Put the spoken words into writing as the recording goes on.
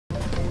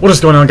What is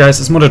going on, guys?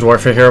 It's Modded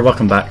Warfare here.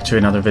 Welcome back to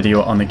another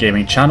video on the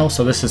gaming channel.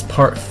 So this is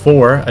part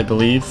 4, I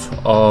believe,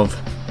 of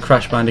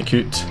Crash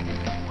Bandicoot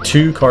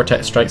 2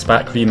 Cortex Strikes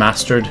Back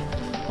Remastered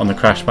on the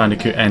Crash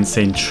Bandicoot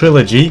Insane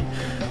Trilogy.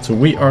 So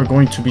we are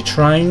going to be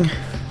trying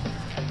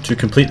to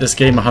complete this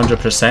game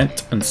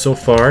 100%, and so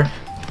far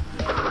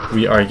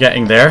we are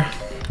getting there.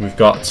 We've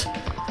got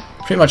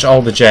pretty much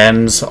all the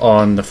gems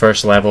on the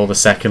first level, the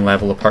second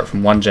level, apart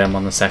from one gem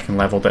on the second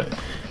level that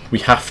we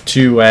have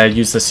to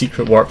use the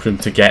secret warp room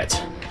to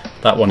get.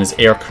 That one is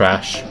Air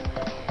Crash,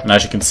 and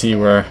as you can see,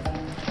 we're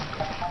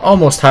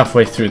almost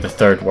halfway through the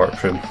third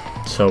warp room,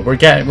 so we're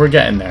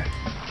getting there.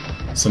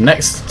 So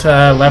next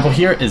level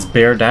here is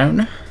Bear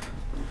Down.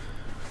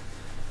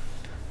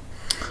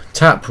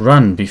 Tap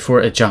run before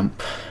a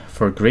jump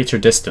for greater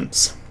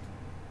distance.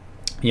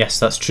 Yes,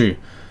 that's true.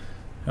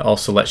 It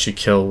also lets you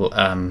kill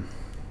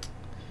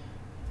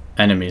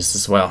enemies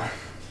as well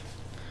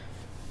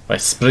by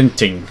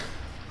sprinting.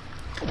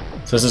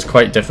 So this is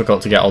quite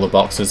difficult to get all the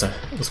boxes. It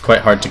was quite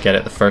hard to get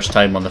it the first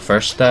time on the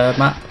first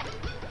map.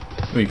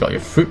 We've got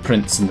your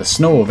footprints in the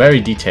snow, very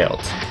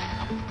detailed.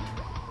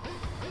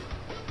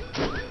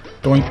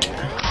 Doink.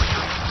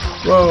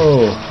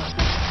 Whoa!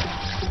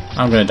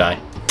 I'm gonna die.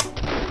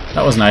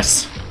 That was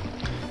nice.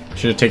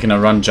 Should have taken a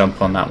run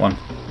jump on that one.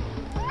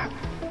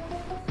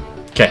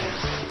 Okay.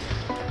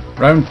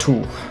 Round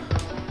 2.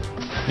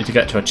 Need to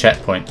get to a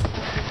checkpoint.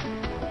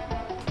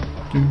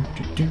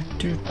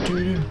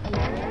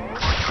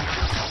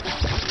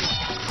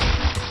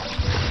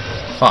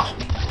 Ha!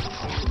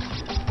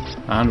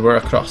 And we're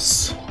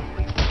across.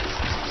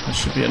 This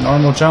should be a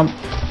normal jump.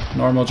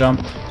 Normal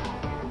jump.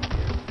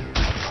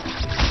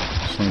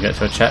 Just want to get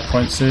to a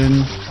checkpoint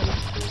soon.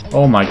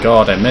 Oh my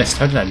god, I missed.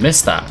 How did I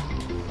miss that?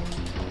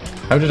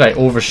 How did I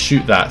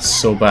overshoot that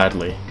so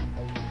badly?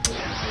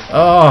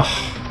 Oh!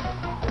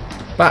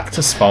 Back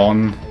to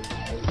spawn.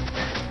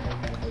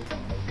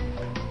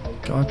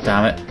 God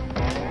damn it.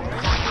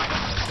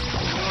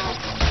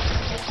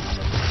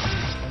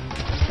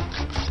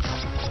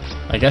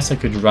 I guess I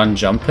could run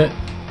jump it.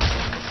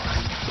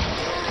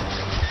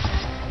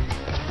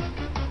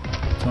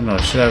 Don't know,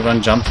 should I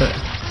run jump it?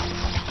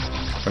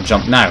 Or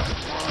jump now?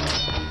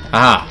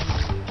 Aha!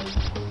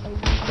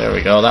 There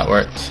we go, that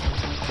worked.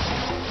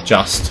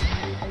 Just.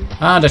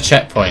 And a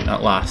checkpoint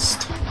at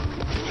last.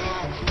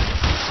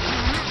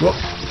 Whoop.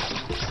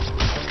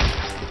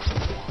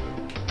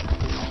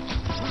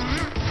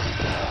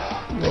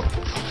 Whoop.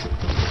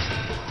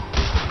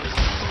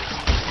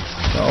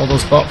 Got all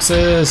those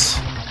boxes.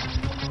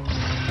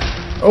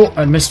 Oh,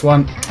 I missed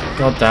one.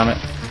 God damn it.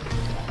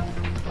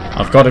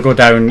 I've got to go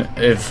down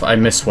if I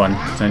miss one.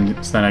 Then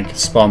I can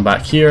spawn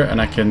back here and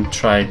I can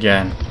try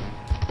again.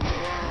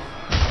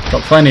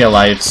 Got plenty of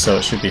lives, so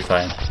it should be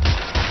fine.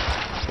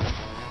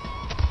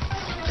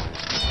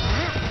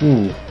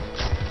 Ooh.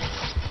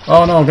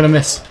 Oh no, I'm gonna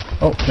miss.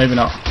 Oh, maybe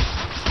not.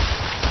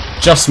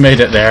 Just made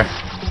it there.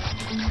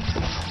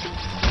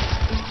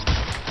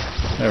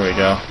 There we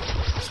go.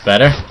 It's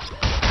better.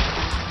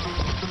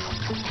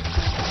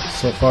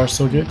 So far,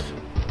 so good.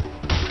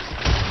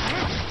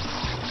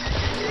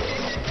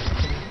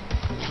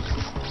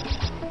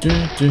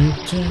 Ooh.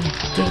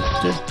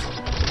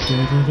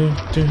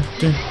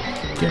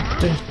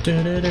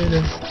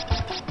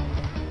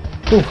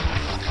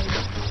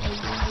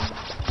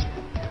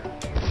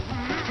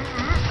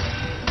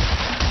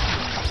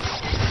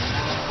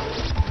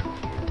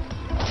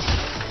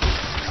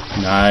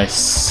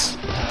 Nice.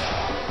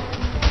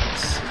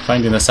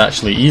 Finding this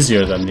actually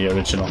easier than the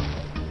original,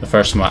 the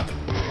first map.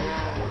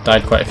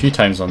 Died quite a few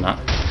times on that.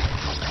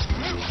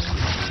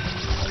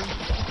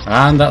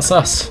 And that's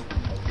us.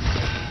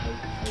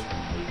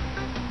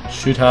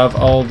 Should have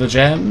all the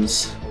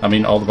gems. I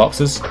mean all the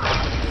boxes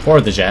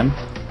for the gem.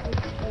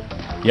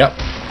 Yep.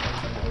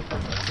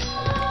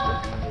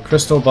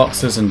 Crystal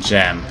boxes and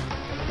gem.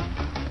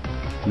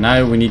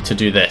 Now we need to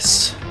do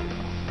this.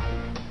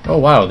 Oh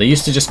wow, they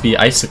used to just be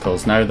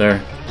icicles, now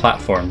they're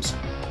platforms.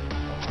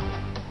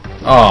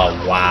 Oh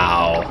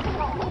wow.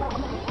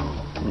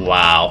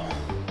 Wow.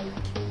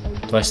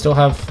 Do I still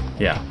have...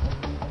 yeah.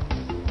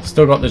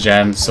 Still got the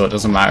gems, so it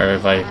doesn't matter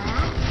if I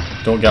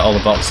don't get all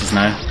the boxes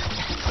now.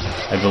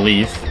 I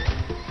believe.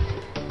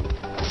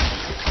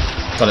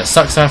 God, it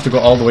sucks I have to go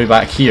all the way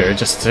back here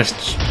just to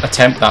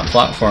attempt that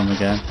platform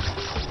again.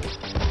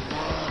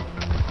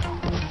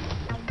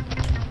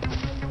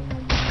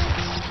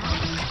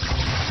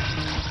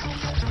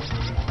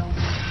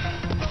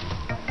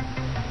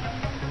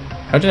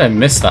 How did I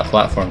miss that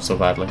platform so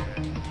badly?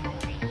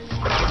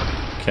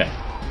 Okay.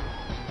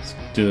 Let's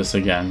do this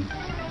again.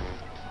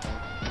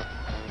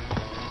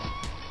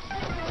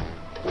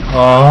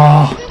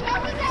 Oh!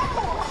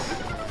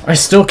 I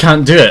still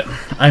can't do it.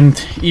 I'm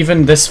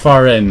even this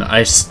far in,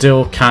 I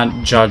still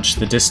can't judge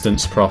the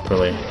distance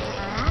properly.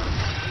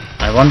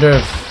 I wonder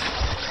if...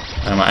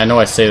 I know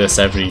I say this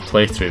every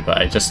playthrough, but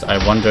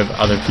I wonder if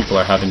other people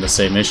are having the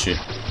same issue.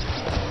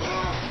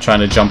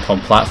 Trying to jump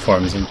on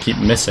platforms and keep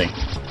missing.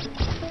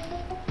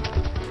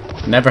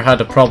 Never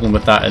had a problem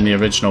with that in the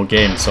original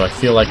game, so I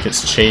feel like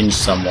it's changed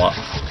somewhat.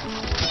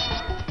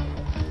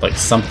 like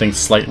something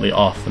slightly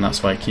off, and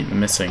that's why I keep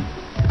missing.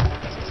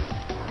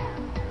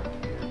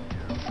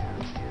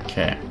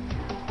 Okay.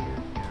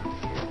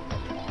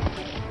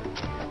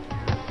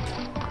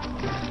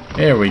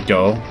 There we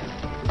go.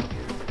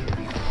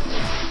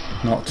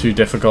 Not too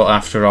difficult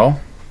after all.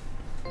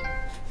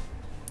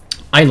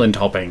 Island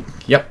hopping.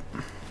 Yep.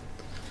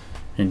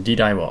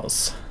 Indeed I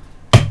was.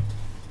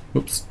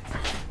 Oops.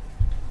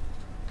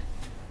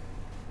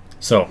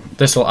 So,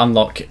 this will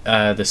unlock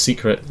the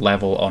secret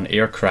level on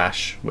Air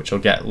Crash, which will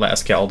let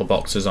us get all the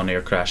boxes on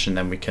Air Crash, and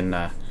then we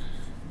can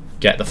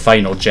get the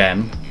final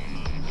gem.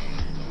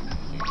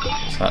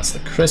 So that's the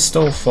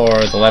crystal for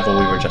the level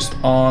we were just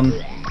on.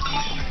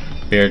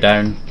 Bear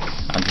down,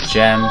 and the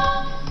gem,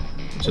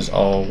 which is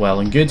all well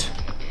and good.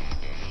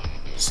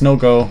 Snow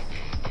Go.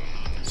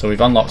 So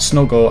we've unlocked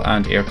Snow Go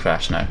and Air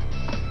Crash now.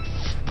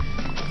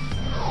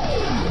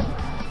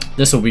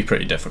 This will be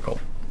pretty difficult.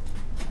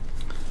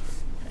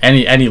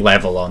 Any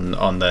level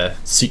on the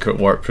secret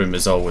warp room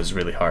is always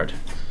really hard,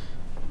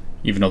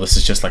 even though this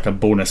is just like a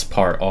bonus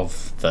part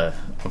of the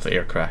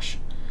Air Crash.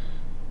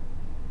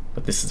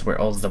 But this is where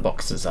all the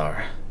boxes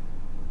are.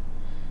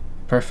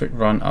 Perfect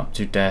run up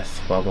to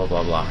death, blah blah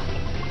blah blah.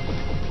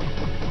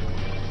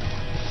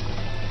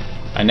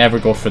 I never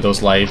go for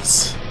those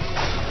lives.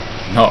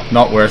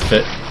 Not worth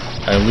it.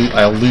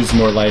 I'll lose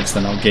more lives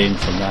than I'll gain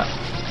from that.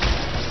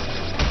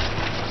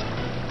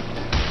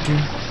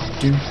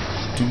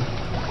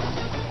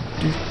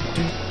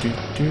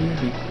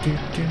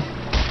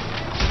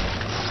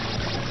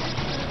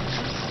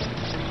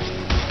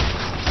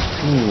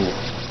 Ooh.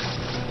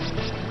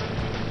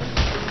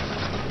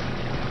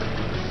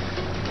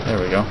 There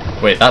we go.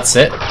 Wait, that's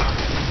it?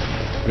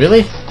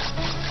 Really?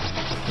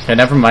 Okay,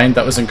 never mind.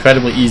 That was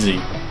incredibly easy.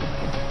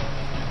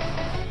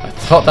 I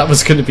thought that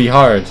was going to be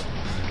hard.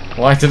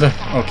 Why did I?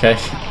 Okay.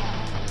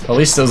 At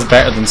least it was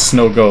better than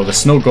Snow Go. The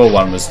Snow Go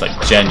one was like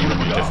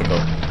genuinely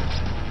difficult.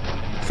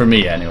 For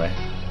me, anyway.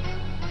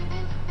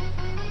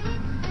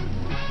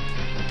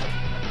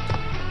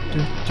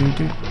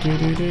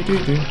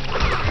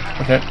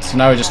 Okay, so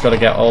now we just got to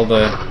get all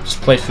the...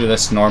 just play through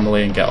this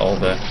normally and get all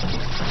the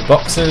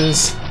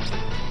boxes.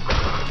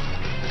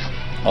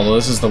 Although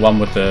this is the one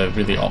with the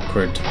really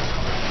awkward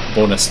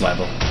bonus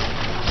level.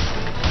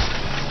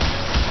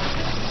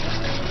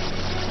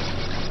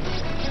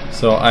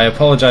 So I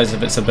apologise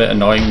if it's a bit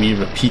annoying me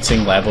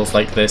repeating levels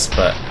like this,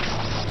 but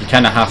you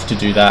kind of have to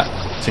do that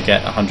to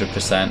get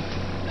 100%.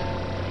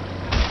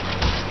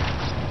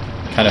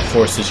 Kind of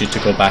forces you to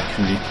go back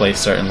and replay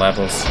certain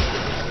levels.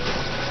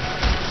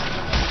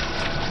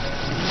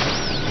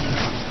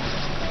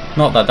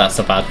 Not that that's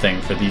a bad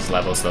thing for these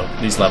levels though.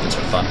 These levels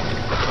are fun.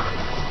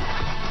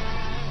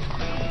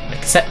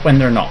 Except when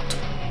they're not.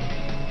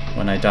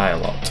 When I die a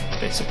lot,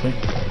 basically.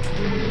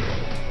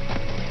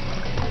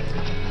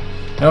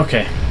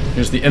 Okay,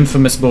 here's the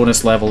infamous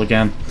bonus level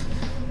again.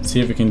 See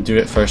if we can do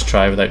it first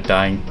try without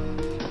dying.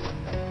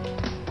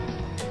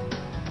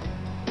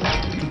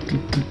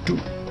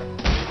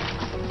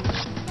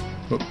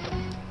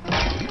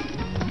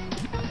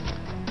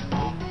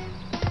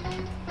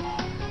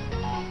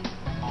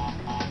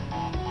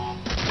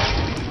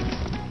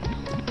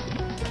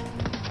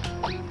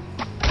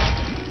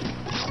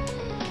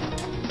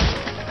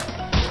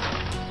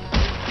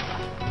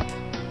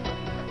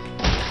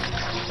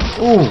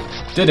 Ooh,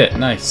 did it,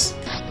 nice.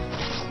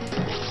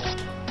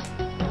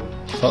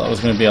 Thought that was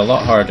going to be a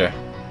lot harder.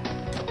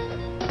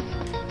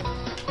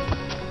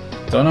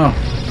 Don't know.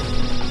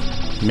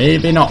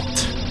 Maybe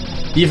not.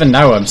 Even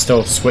now I'm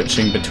still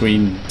switching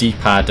between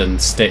D-pad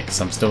and sticks.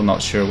 I'm still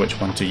not sure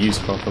which one to use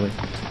properly.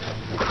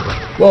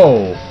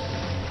 Whoa!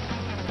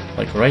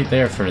 Like right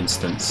there, for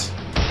instance.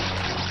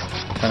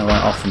 Kind of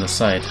went off on the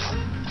side.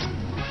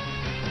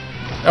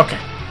 Okay,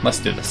 let's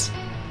do this.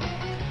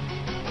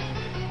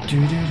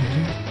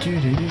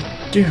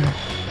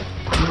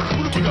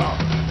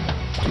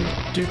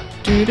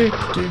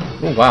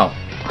 Oh wow.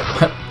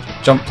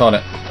 Jumped on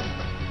it.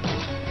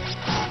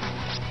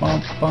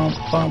 Bum, bum,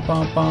 bum,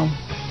 bum, bum.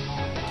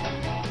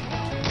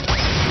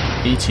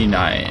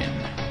 89.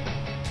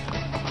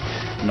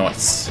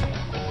 Nice.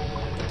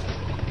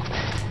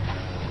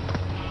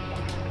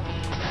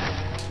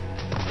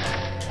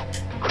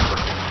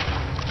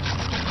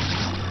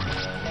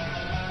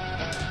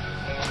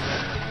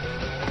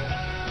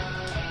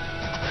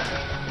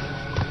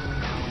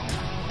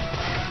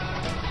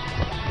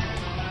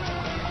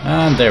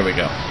 And there we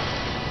go.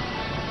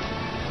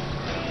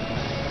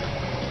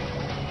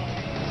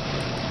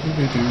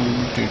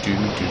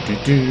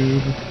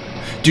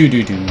 Do.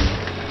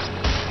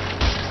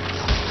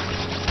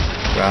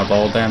 Grab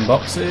all them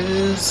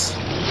boxes.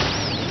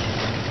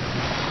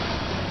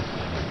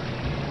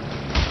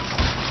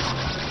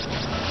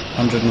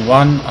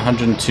 $101,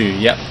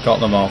 $102. Yep, got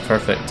them all.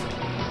 Perfect.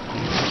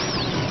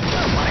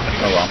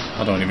 Oh well,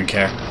 I don't even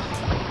care.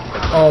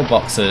 All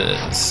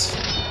boxes.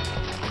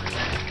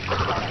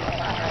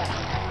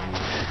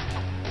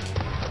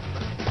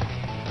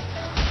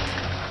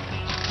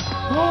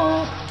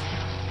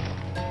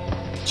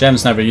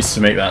 Gems never used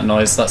to make that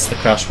noise. That's the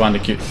Crash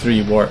Bandicoot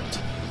 3 warped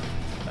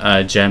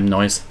gem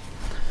noise.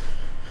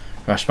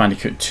 Crash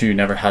Bandicoot 2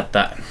 never had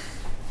that.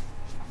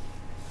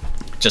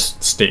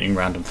 Just stating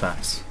random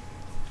facts.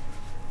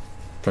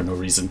 For no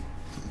reason.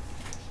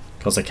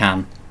 Because I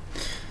can.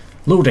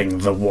 Loading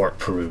the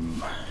warp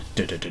room.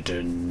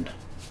 Dun-dun-dun-dun.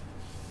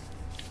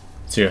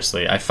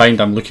 Seriously, I find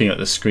I'm looking at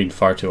the screen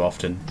far too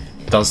often.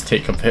 It does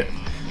take a bit.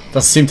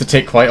 Does seem to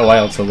take quite a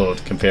while to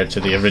load compared to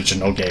the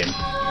original game.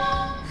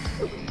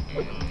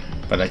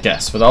 But I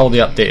guess with all the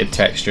updated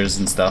textures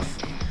and stuff,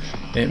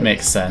 it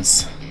makes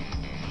sense.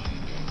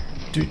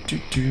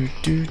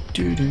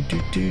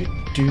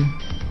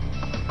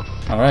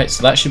 Alright,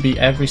 so that should be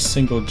every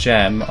single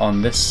gem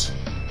on this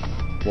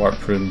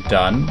warp room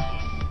done.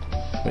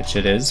 Which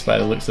it is by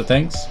the looks of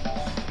things.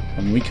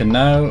 And we can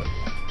now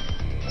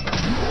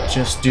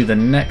just do the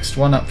next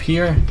one up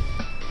here.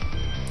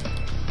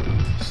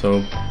 So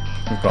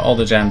we've got all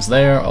the gems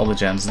there,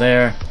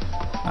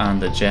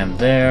 and the gem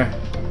there.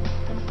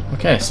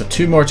 Okay, so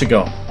 2 more to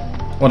go.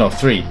 Oh no,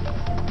 3.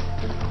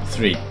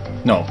 3.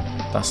 No,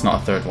 that's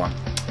not a third one.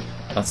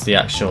 That's the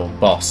actual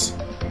boss.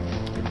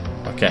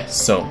 Okay,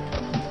 so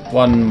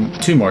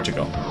 2 more to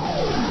go.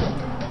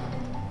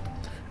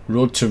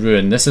 Road to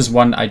Ruin. This is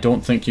one I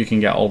don't think you can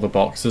get all the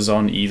boxes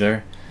on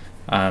either,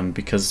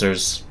 because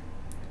there's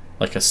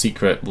like a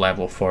secret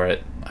level for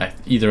it,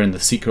 either in the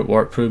secret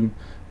warp room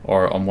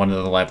or on one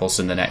of the levels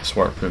in the next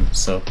warp room,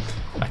 so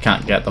I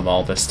can't get them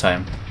all this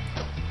time.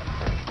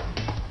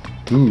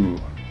 Ooh.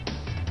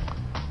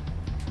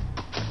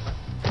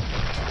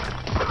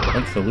 I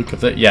like the look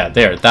of it. Yeah,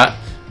 there.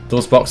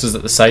 Those boxes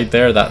at the side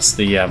there, that's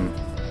the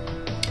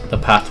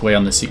pathway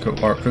on the secret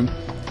warp room.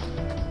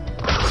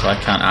 So I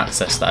can't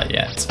access that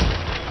yet.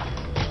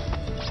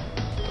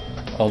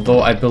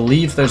 Although I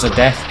believe there's a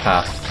death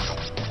path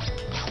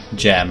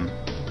gem.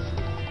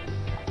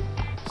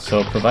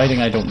 So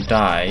providing I don't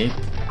die,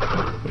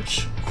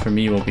 which for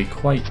me will be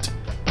quite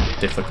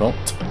difficult.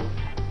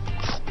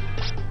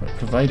 But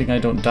providing I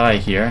don't die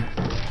here.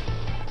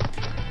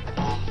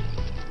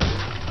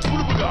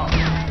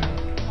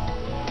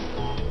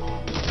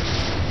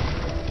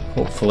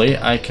 Hopefully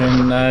I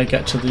can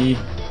get to the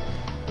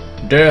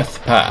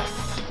death path.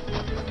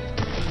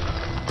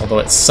 Although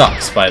it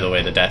sucks, by the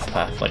way, the death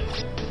path. Like,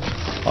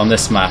 on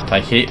this map, I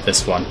hate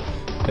this one.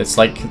 It's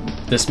like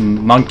this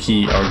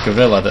monkey or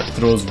gorilla that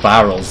throws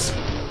barrels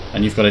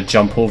and you've got to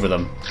jump over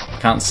them. I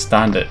can't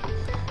stand it.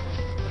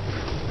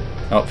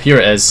 Oh, here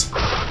it is.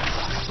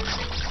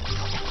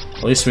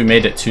 At least we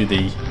made it to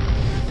the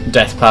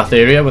death path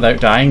area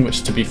without dying,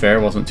 which to be fair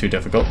wasn't too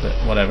difficult, but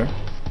whatever.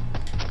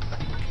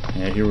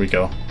 Yeah, here we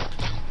go.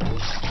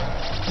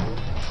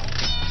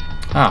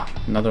 Ah,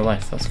 another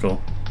life, that's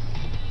cool.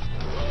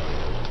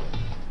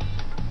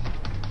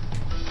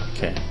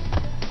 Okay.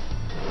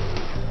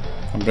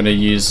 I'm gonna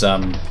use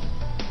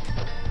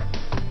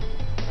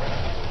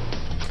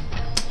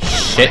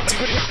shit.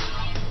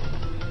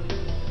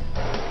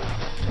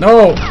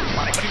 No!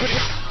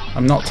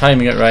 I'm not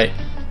timing it right.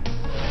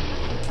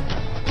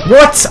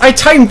 What? I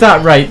timed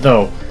that right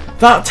though!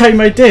 That time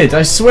I did,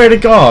 I swear to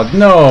God,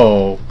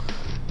 no!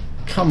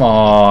 Come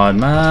on,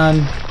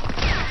 man.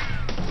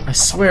 I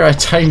swear I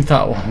timed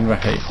that one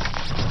right.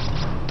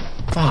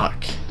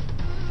 Fuck.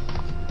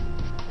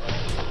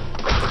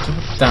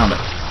 Damn it.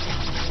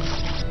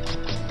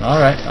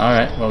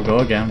 Alright, we'll go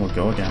again,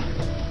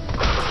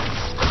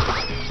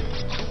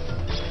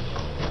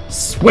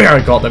 Swear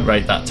I got that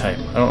right that time.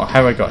 I don't know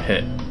how I got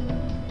hit.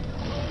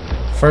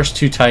 First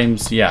 2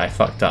 times, yeah, I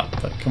fucked up,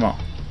 but come on.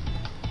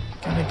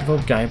 Gotta give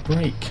old guy a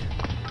break.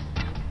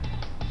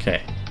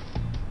 Okay.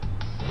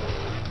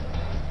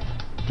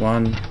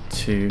 1,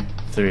 2,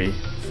 3,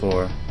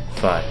 4,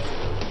 5,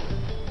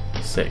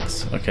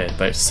 6. Okay,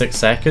 about 6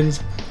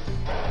 seconds.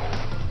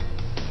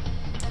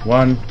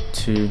 1,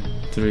 2,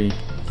 3,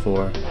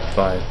 4,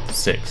 5,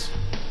 6.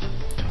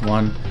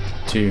 1,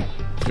 2,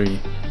 3,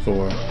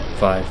 4,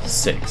 5,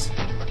 6.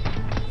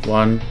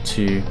 1,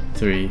 2,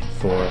 3,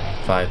 4,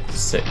 5,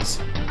 6.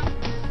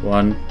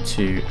 1,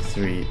 2,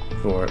 3,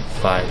 4,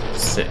 5,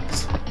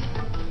 6.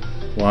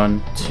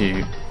 1,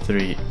 2,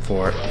 3,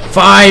 4,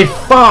 5.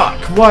 Fuck!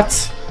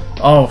 What?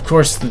 Oh, of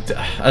course.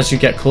 As you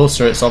get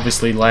closer, it's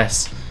obviously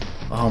less.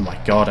 Oh my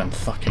God, I'm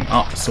fucking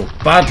up so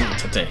badly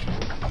today.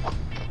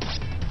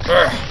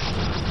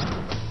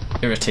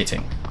 Urgh.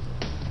 Irritating.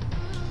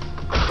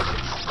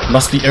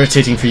 Must be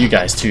irritating for you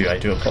guys too. I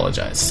do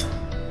apologize.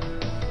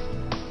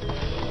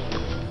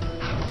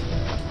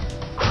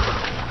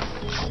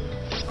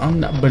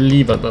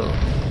 Unbelievable.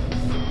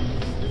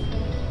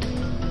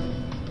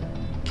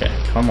 Okay,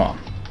 come on.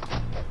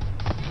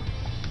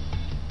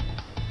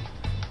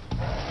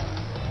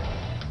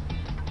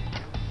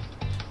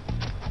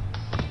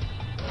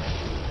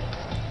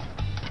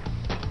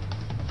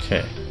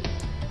 Okay.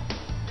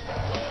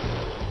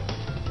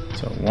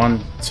 So 1,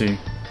 2,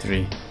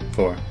 3,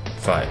 4,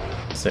 5,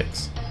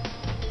 6.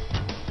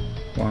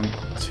 1,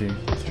 2,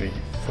 3,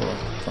 4,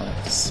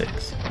 5,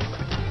 6.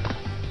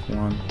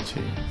 1,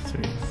 2,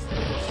 3,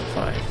 4,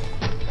 5.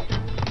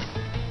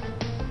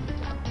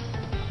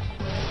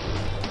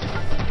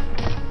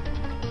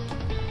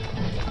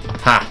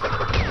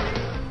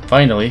 Ha!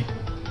 Finally.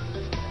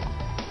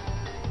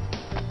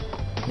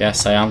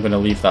 Yes, I am going to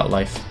leave that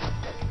life.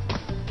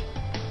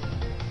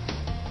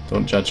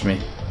 Don't judge me.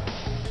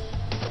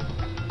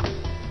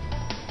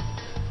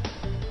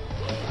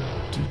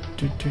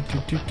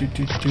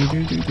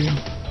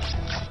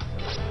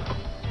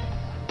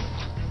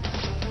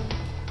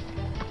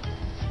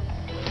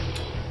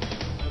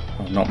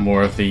 Oh, not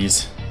more of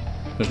these.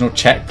 There's no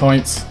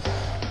checkpoints.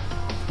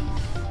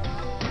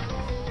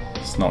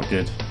 It's not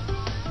good.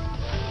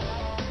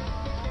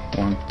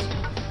 One.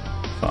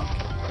 Fuck.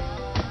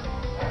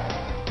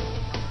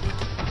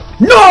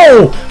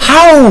 No!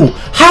 How?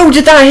 How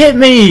did that hit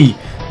me?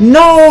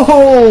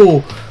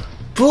 No!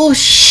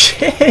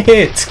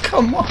 Bullshit!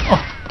 Come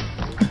on!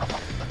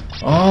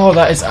 Oh,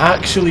 that is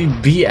actually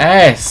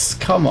BS.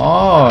 Come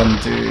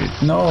on, dude.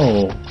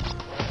 No.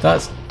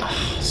 That's... I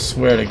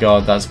swear to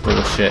God, that's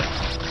bullshit.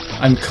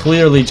 I'm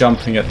clearly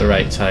jumping at the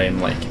right time.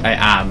 Like, I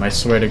am. I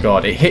swear to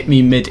God. It hit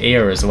me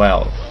mid-air as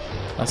well.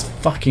 That's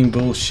fucking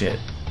bullshit.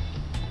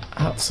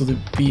 Absolute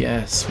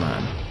BS,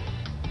 man.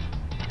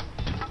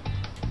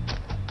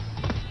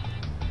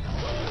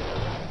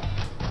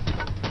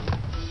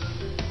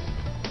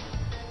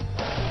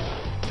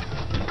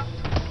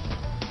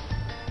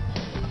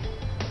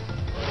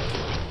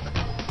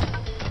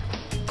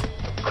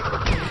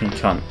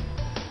 Cunt.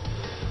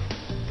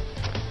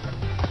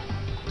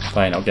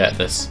 Fine, I'll get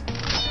this.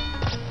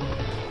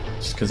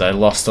 Just because I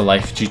lost a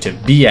life due to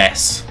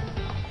BS.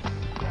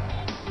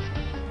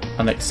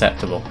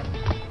 Unacceptable.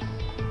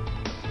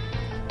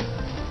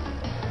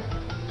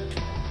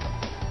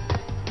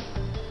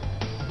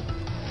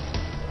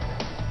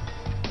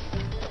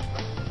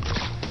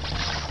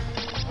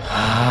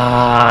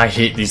 I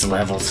hate these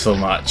levels so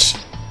much.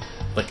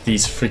 Like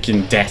these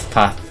freaking death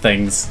path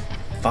things.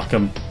 Fuck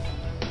them.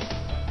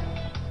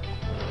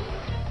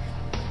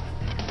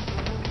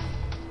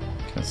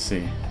 Let's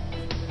see.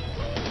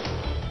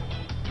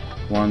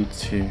 1,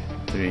 2,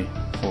 3,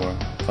 4,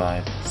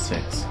 5,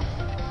 6.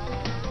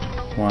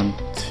 1,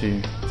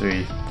 2,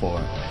 3,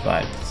 4,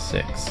 5,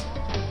 6.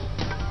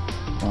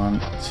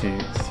 1, 2,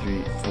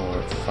 3,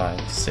 4,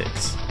 5,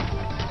 6.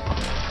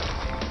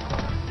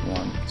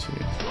 1, 2.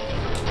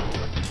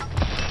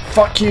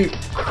 Fuck you!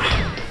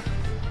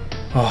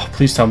 Oh,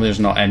 please tell me there's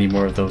not any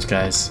more of those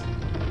guys.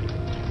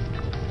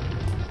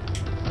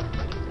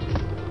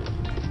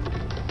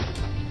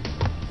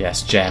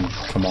 Yes, gem.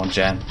 Come on,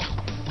 gem.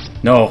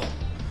 No!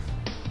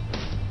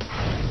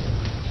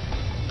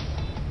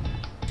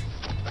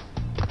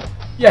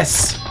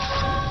 Yes!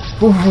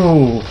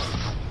 Woohoo!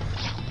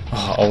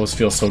 Oh, it always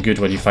feels so good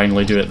when you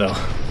finally do it though.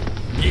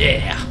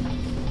 Yeah!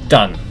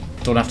 Done.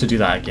 Don't have to do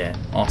that again.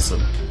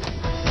 Awesome.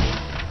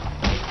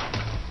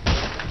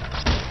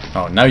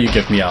 Oh, now you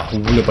give me a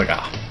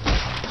hulabaga.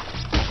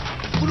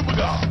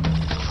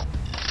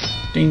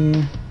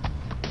 Ding!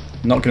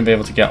 Not going to be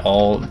able to get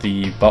all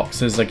the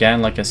boxes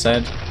again, like I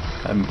said.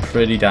 I'm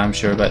pretty damn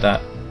sure about that.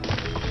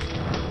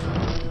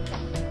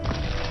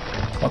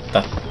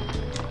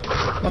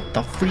 What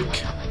the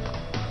freak?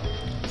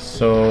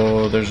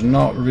 So there's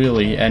not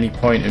really any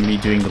point in me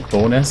doing the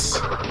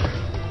bonus.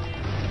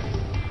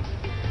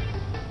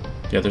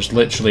 Yeah, there's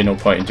literally no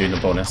point in doing the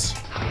bonus.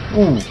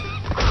 Ooh!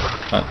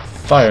 That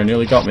fire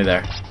nearly got me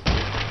there.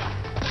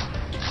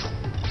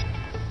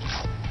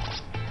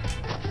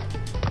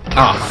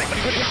 Ah!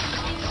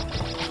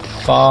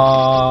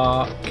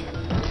 Fuck.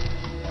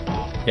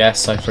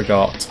 Yes, I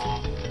forgot.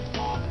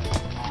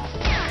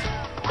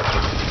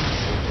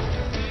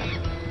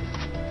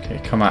 Okay,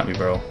 come at me,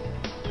 bro.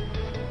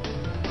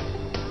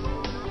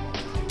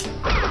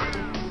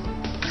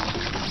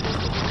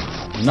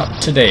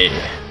 Not today.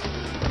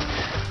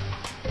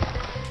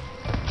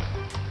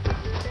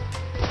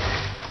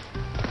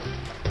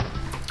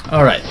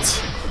 Alright.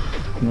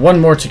 One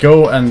more to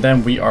go, and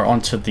then we are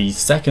on to the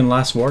second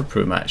last warp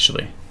room,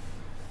 actually.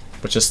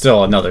 Which is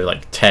still another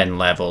like 10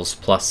 levels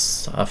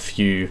plus a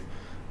few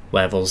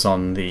levels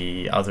on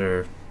the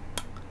other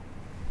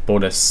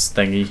bonus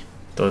thingy,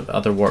 the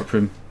other warp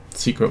room,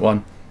 secret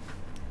one.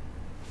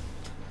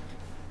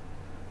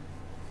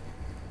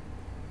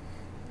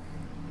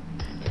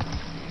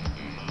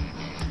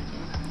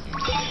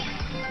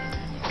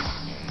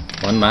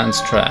 One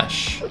man's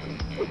trash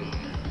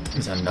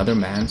is another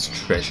man's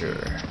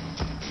treasure.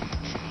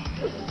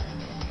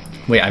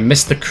 Wait, I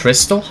missed the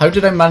crystal? How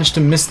did I manage to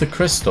miss the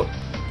crystal?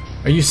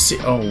 Are you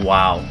oh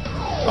wow.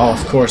 Oh,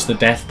 of course the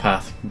death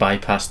path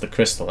bypassed the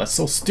crystal. That's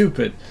so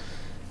stupid.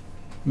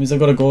 It means I've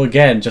got to go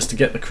again just to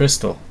get the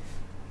crystal.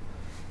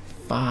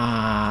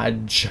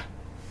 Fudge.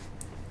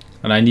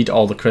 And I need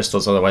all the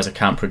crystals, otherwise I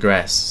can't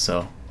progress,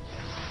 so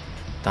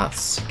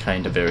that's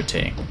kind of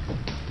irritating.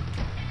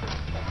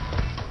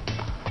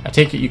 I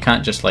take it you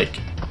can't just like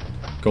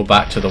go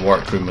back to the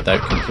workroom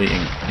without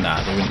completing...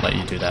 Nah, they wouldn't let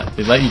you do that.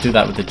 They'd let you do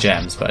that with the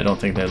gems, but I don't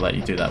think they'd let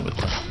you do that with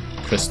the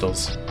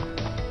crystals.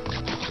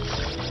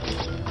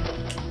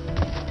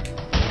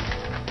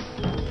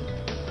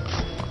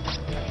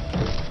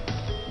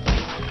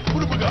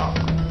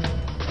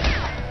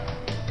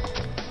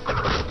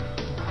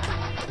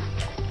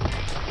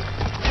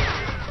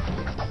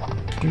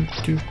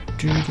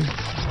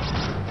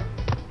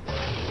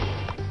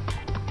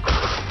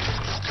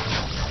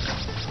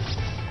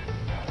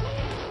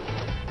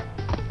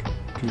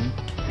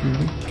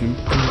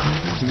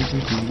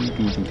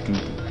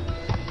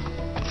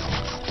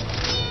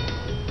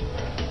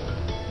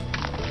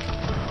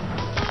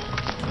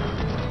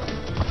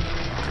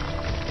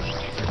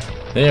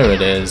 There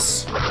it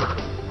is.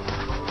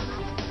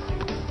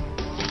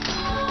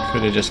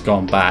 Could have just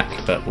gone back,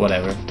 but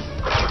whatever.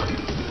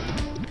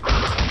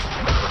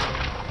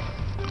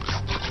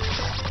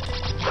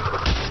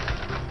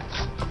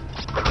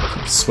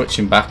 Keep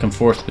switching back and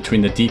forth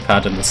between the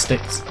D-pad and the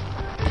sticks.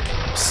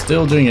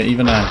 Still doing it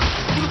even now.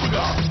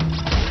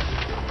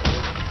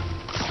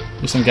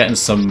 At least I'm getting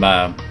some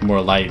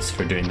more lives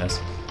for doing this.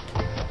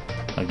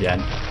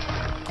 Again.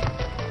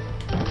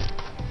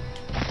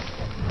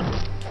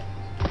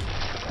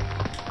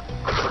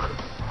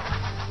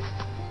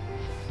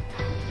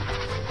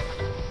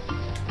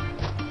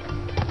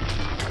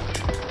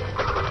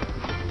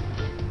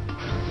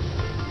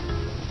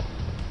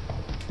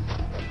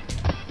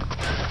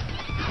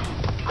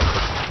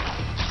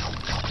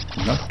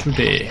 Not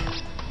today.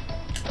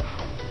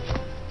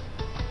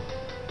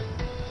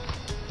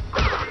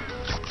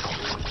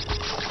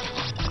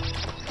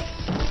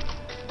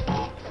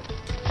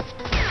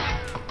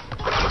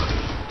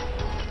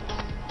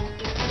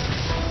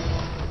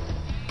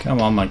 Come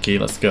on, monkey,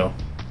 let's go.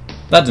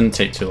 That didn't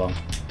take too long.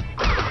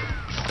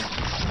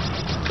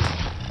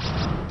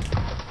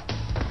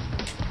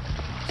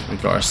 We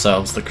got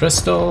ourselves the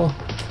crystal.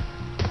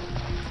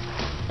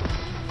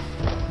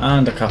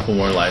 And a couple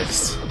more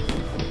lives.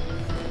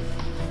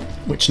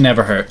 Which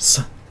never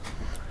hurts.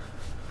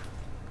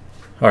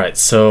 Alright,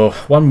 so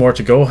one more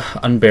to go.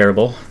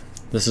 Unbearable.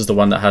 This is the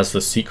one that has the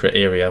secret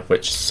area,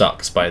 which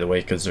sucks, by the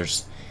way, because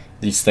there's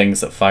these things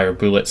that fire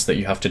bullets that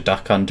you have to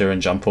duck under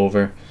and jump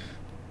over.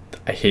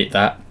 I hate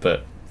that,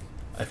 but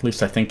at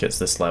least I think it's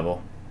this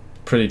level.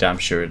 Pretty damn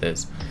sure it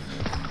is.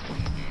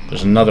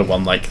 There's another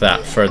one like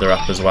that further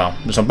up as well.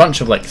 There's a bunch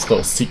of like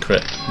little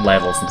secret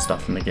levels and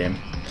stuff in the game.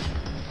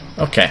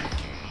 Okay,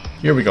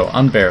 here we go.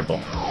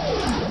 Unbearable.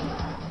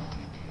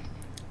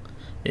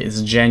 It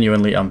is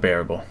genuinely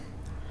unbearable.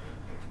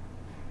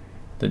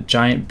 The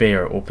giant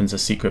bear opens a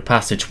secret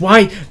passage.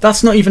 Why?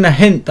 That's not even a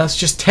hint. That's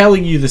just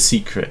telling you the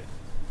secret.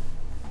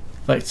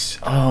 Like,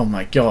 oh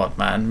my god,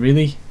 man.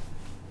 Really?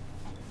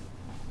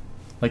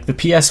 Like, the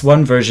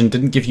PS1 version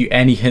didn't give you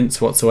any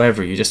hints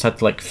whatsoever. You just had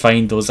to, like,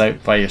 find those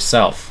out by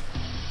yourself.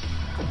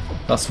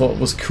 That's what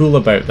was cool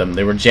about them.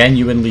 They were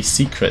genuinely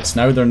secrets.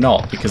 Now they're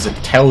not, because it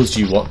tells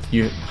you what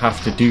you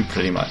have to do,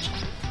 pretty much.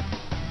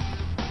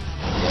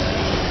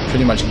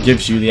 Pretty much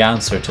gives you the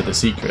answer to the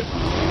secret.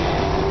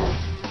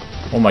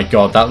 Oh my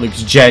god, that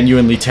looks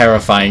genuinely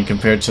terrifying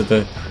compared to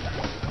the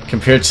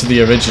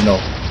original.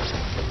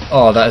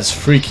 Oh, that is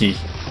freaky.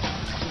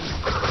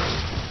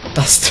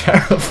 That's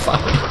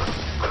terrifying.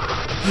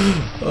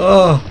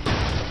 Oh,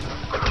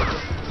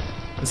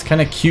 it's kind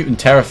of cute and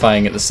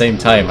terrifying at the same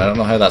time. I don't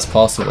know how that's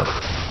possible.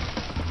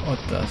 What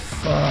the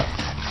fuck?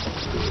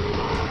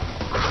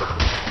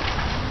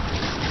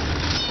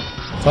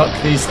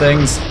 Fuck these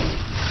things.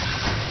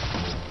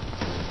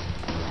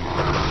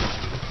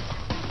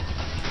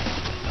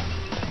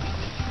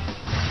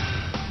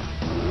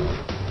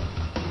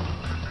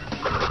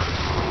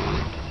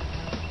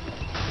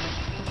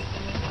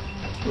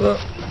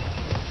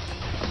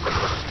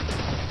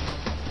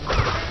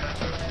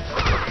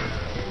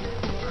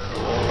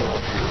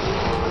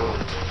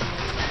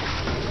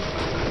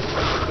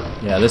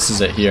 Yeah, this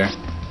is it here.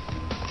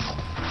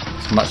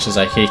 As much as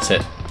I hate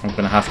it, I'm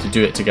gonna have to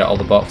do it to get all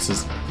the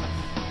boxes.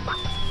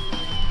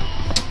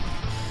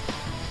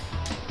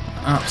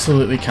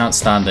 Absolutely can't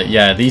stand it.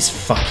 Yeah, these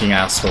fucking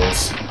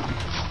assholes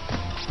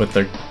with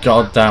their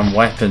goddamn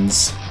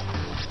weapons.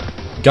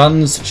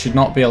 Guns should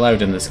not be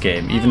allowed in this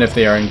game, even if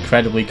they are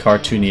incredibly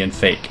cartoony and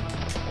fake.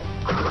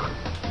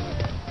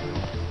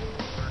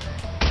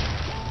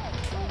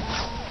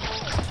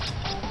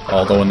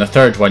 Although in the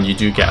third one you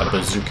do get a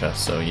bazooka,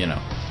 so you know.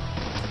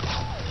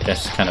 I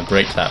guess kind of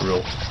break that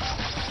rule.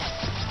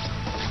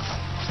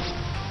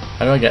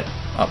 How do I get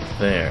up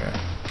there?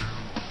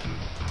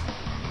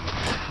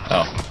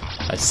 Oh,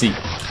 I see.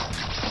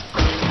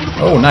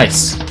 Oh,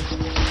 nice.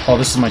 Oh,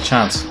 this is my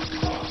chance.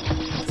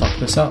 Fuck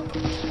this up.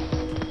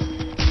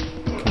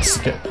 Can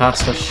skip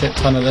past a shit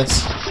ton of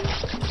this.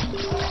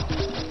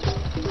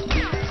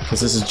 Because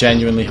this is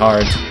genuinely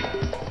hard.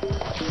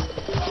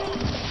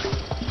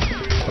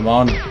 Come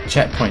on,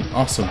 checkpoint,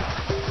 awesome.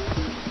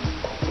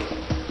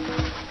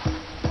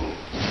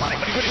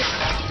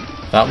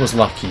 That was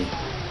lucky.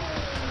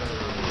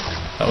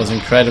 That was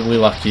incredibly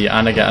lucky,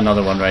 and I get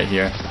another one right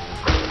here.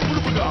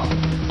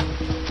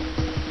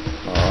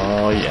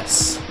 Oh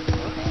yes.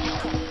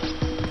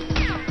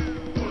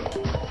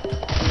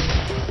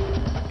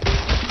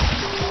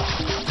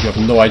 You have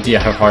no idea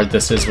how hard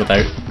this is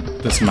without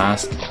this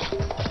mask.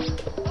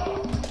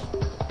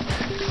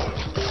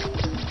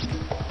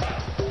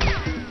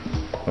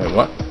 Wait,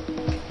 what?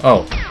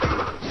 Oh.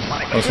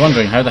 I was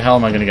wondering how the hell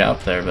am I going to get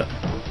up there, but...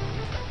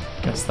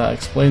 Guess that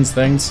explains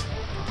things.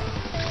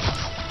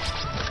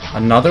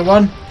 Another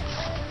one?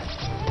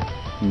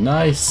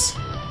 Nice.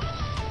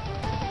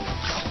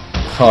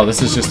 Oh,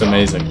 this is just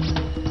amazing.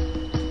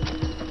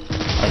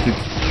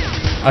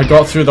 I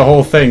got through the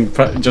whole thing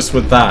just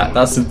with that.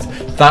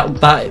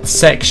 That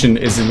section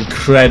is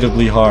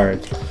incredibly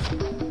hard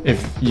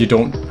if you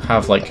don't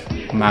have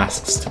like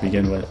masks to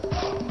begin with.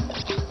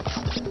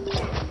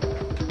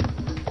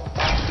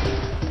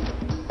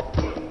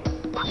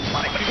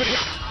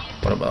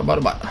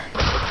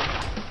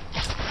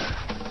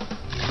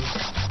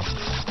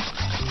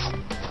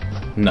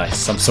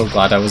 Nice, I'm so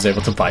glad I was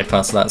able to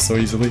bypass that so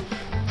easily.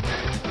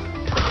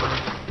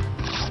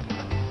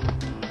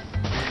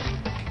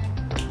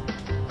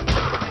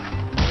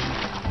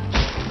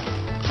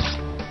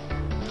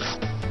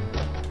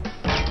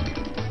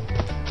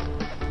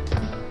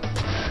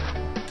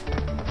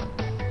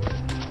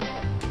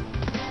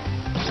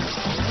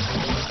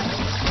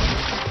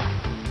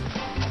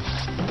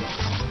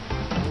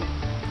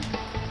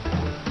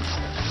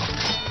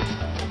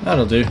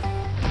 That'll do.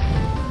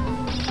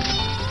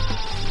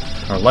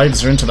 Our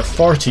lives are into the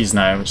 40s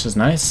now, which is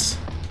nice.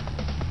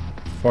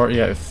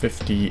 40 out of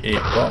 58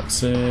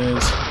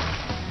 boxes.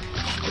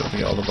 Should be able to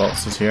get all the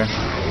boxes here.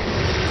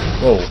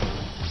 Whoa.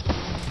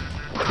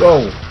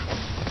 Whoa!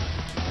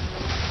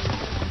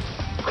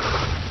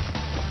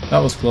 That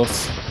was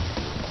close.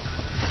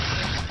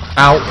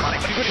 Ow!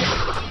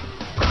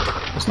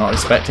 Was not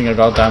expecting a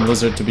goddamn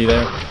lizard to be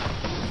there.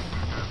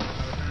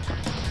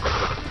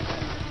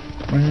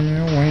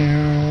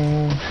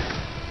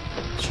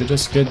 Should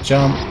just get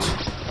jumped.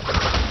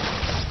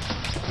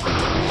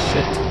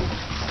 Shit.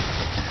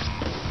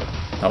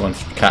 That one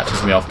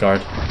catches me off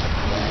guard.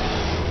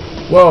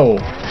 Whoa!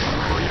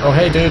 Oh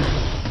hey dude!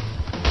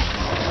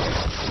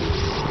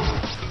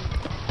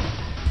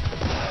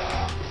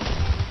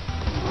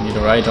 Need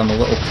a ride on the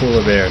little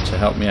polar bear to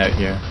help me out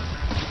here.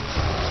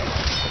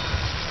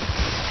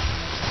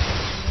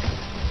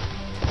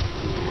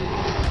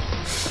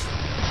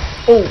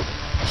 Oh!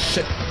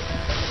 Shit!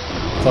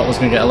 Thought I was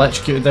gonna get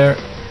electrocuted there.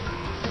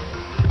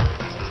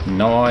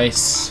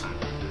 Nice.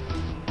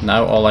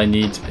 Now all I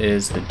need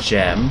is the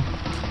gem.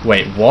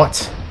 Wait,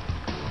 what?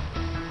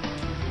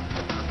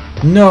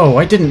 No,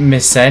 I didn't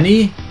miss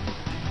any.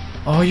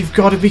 Oh, you've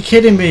got to be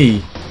kidding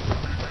me.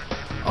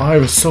 Oh, I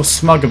was so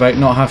smug about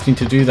not having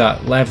to do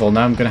that level.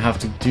 Now I'm going to have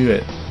to do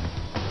it.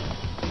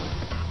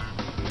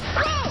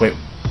 Wait.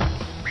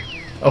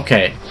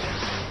 Okay.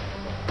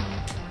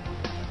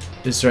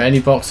 Is there any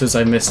boxes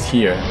I missed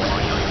here?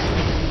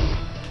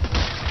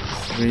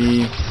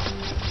 3.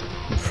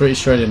 I'm pretty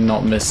sure I did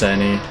not miss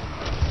any.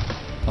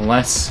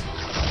 Unless...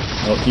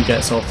 no, he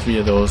gets all 3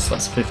 of those.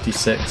 That's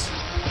 56.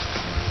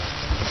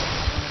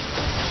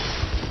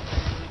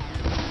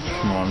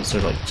 Come on, is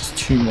there like just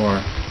 2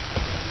 more?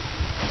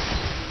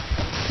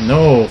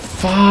 No!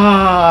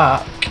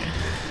 Fuck!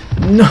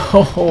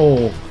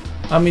 No!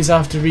 That means I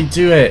have to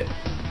redo it.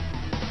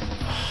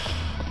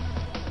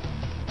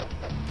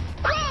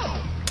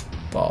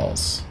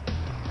 Balls.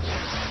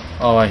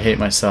 Oh, I hate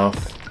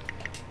myself.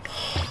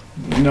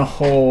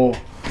 No!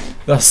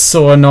 That's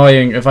so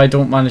annoying if I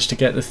don't manage to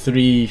get the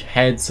 3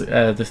 heads,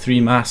 the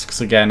 3 masks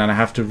again, and I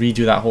have to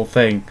redo that whole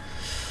thing.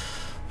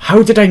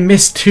 How did I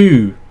miss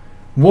 2?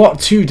 What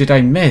 2 did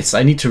I miss?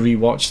 I need to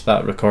rewatch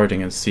that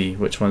recording and see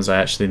which ones I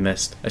actually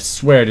missed. I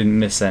swear I didn't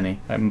miss any.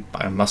 I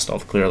must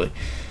have, clearly.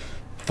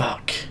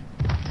 Fuck.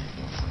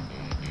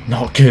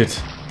 Not good.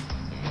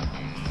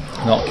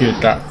 Not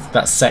good.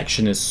 That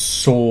section is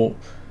so...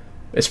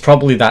 it's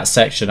probably that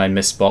section I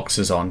missed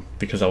boxes on,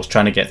 because I was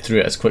trying to get through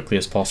it as quickly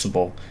as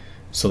possible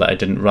so that I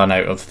didn't run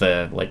out of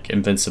the, like,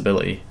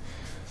 invincibility.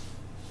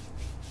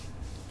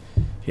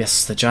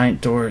 Yes, the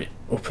giant door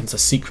opens a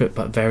secret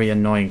but very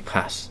annoying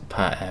passage.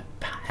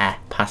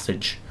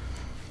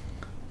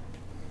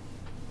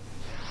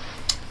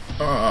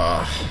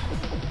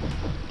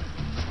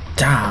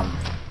 Damn.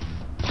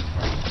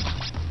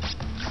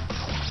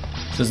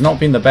 This has not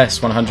been the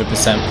best 100%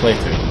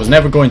 playthrough. It was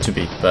never going to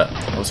be, but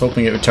I was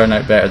hoping it would turn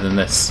out better than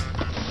this.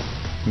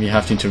 Me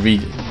having to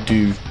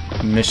redo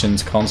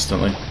missions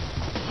constantly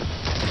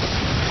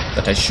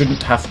that I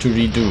shouldn't have to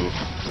redo.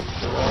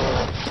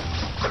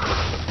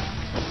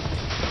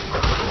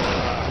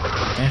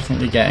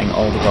 Definitely getting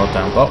all the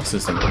goddamn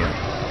boxes in here.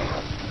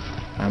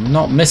 I'm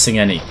not missing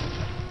any.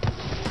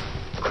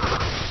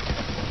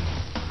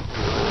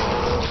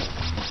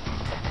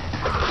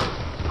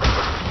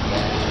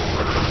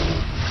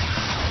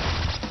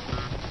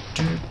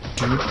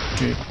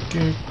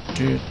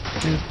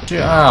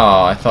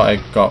 Oh, I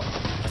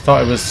thought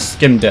I was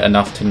skimmed it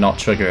enough to not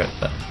trigger it,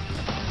 but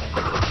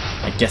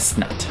I guess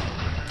not.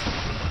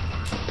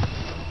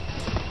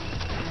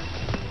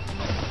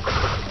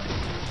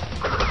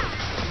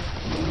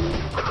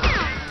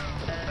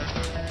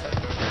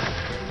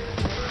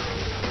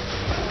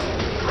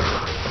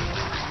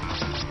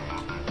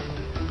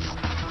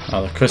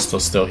 Oh, the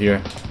crystal's still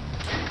here.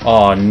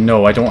 Oh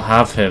no, I don't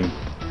have him.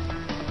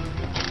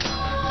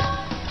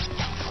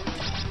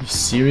 You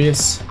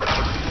serious?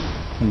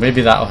 Well,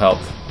 maybe that'll help.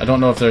 I don't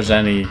know if there's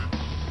any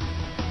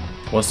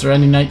Was there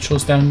any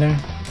nitros down there?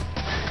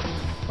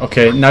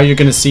 Okay, now you're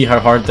gonna see how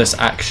hard this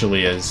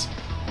actually is.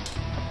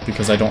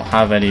 Because I don't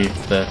have any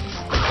of the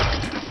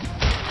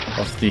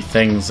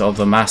things, of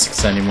the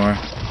masks anymore.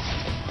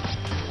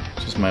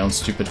 Which is my own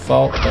stupid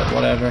fault, but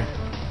whatever.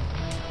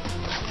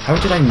 How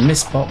did I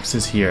miss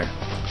boxes here?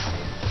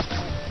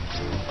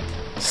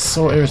 It's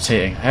so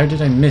irritating. How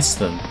did I miss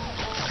them?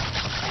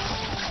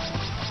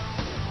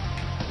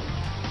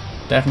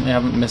 Definitely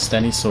haven't missed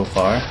any so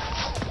far.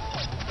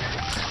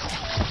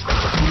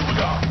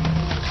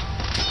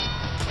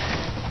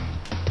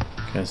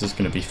 Okay, this is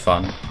going to be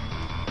fun.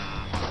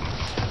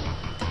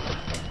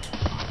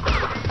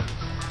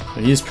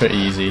 So he's pretty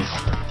easy.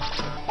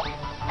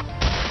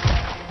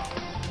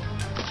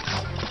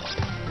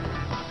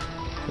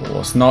 But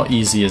what's not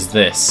easy is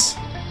this.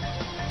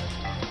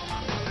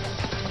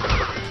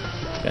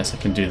 Guess I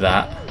can do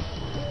that.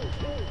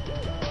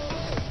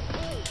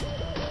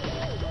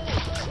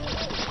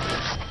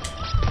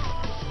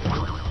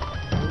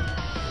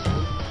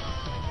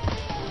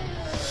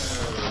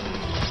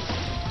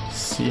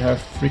 See how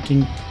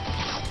freaking...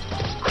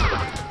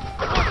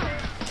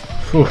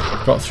 Whew,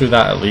 got through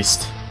that at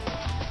least.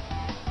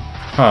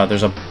 Huh,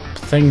 there's a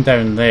thing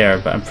down there,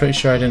 but I'm pretty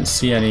sure I didn't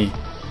see any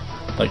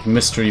like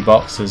mystery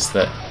boxes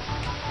that...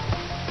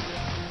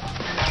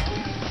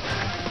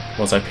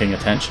 Was I paying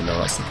attention though,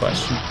 that's the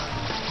question.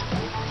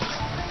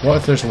 What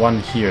if there's one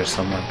here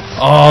somewhere?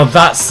 Oh,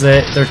 that's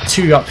it! There are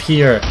two up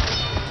here!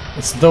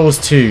 It's those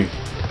two!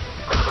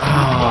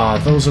 Ah,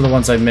 those are the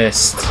ones I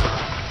missed.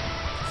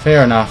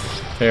 Fair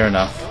enough, fair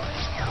enough.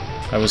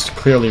 I was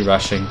clearly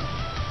rushing.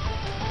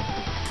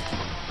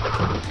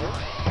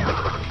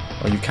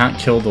 Oh, you can't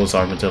kill those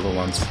armadillo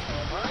ones.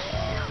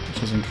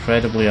 Which is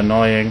incredibly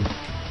annoying.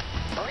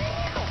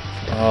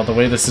 Oh, the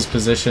way this is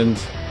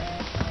positioned.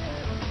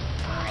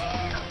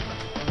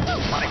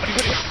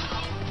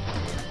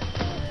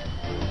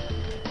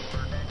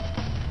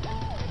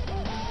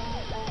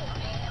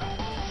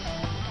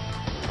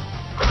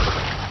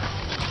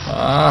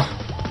 Ah!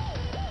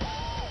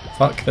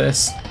 Fuck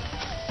this.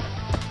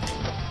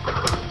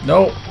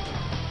 No!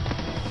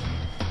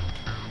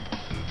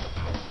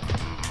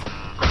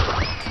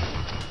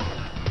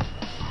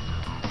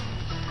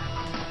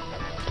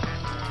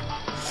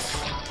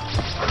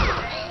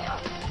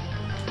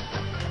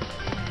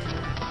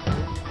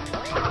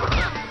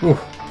 Ooh.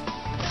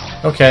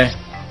 Okay.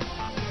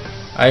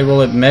 I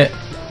will admit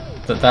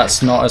that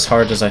that's not as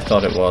hard as I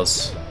thought it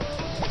was.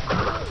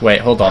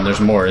 Wait, hold on, there's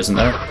more, isn't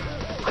there?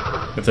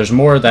 If there's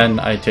more, then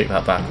I take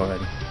that back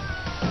already.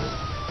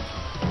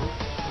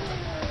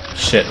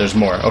 Shit, there's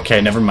more. Okay,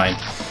 never mind.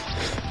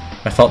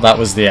 I thought that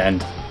was the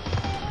end.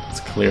 It's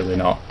clearly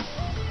not.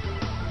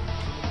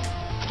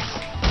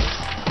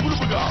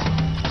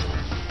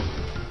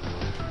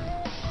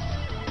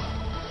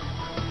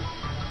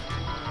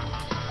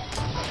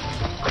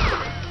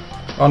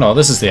 Oh no,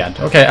 this is the end.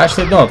 Okay,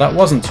 actually no, that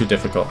wasn't too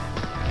difficult.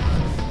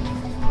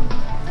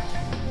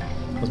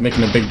 I was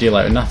making a big deal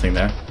out of nothing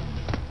there.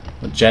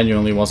 It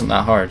genuinely wasn't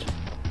that hard.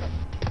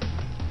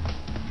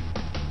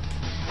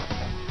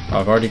 Oh,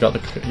 I've already got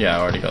the... yeah,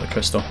 I already got the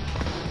crystal.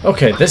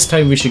 Okay, this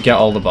time we should get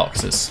all the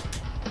boxes.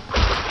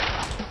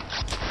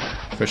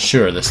 For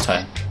sure this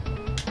time.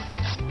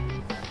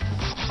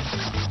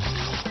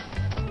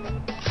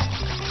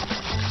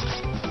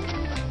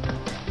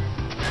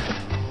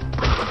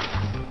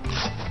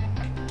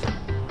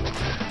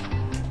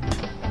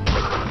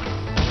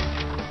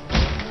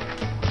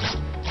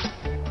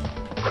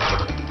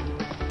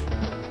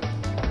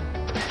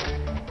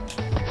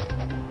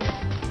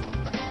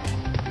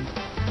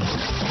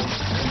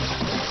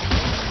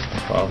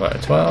 Out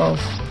of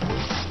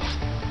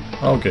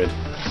 12. All good.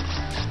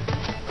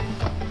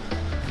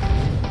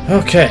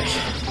 Okay.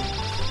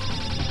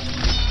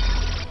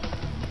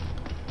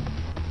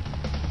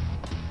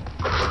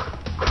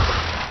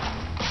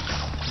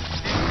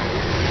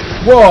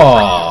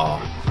 Whoa!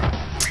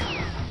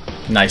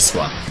 Nice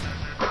one.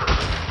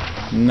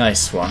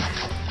 Nice one.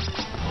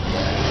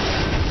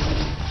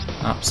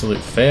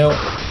 Absolute fail.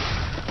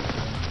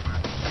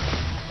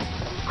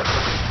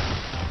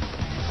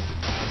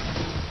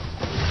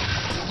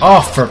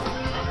 Oh, for...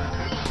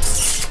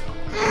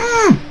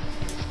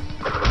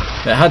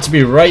 It had to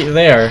be right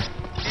there.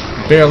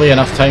 Barely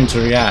enough time to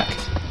react.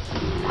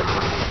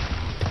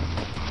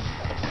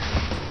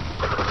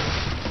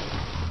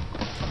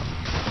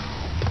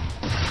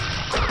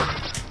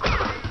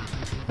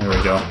 There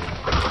we go.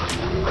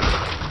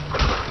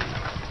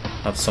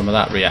 Have some of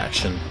that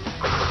reaction.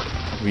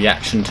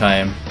 Reaction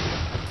time.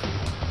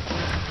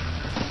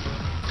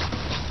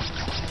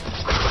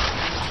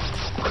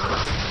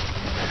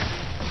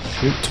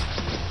 Shoot.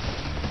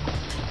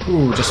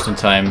 Ooh, just in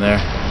time there.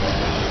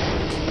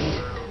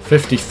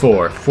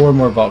 54. 4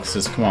 more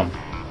boxes, come on.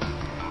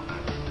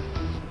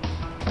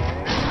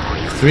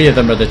 3 of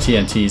them are the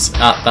TNTs.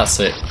 Ah, that's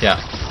it, yeah.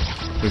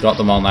 We got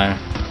them all now.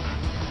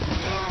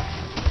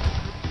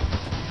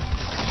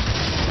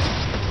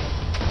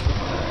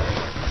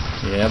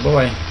 Yeah,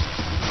 boy.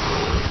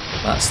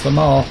 That's them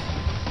all.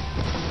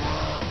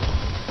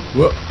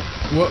 Whoop,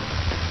 whoop.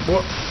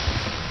 What?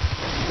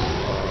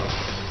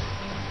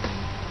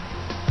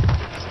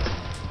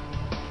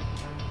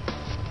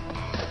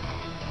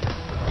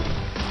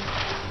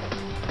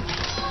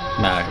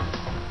 Now,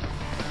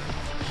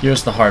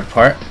 here's the hard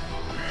part.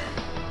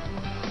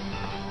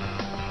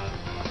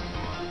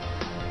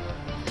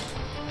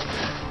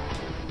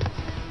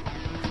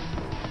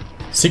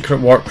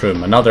 Secret warp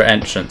room, another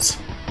entrance.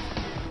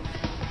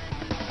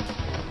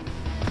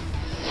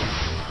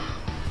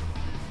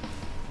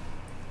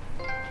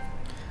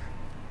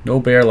 No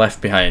bear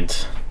left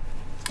behind.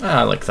 Ah,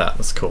 I like that,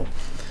 that's cool.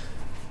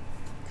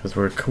 Because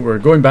we're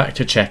going back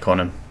to check on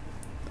him.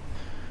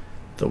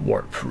 The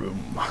warp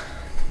room.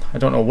 I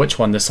don't know which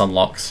one this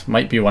unlocks.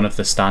 Might be one of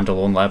the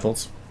standalone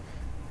levels.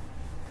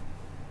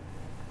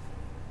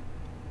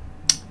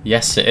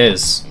 Yes, it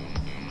is.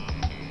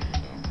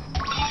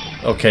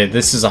 Okay,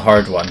 this is a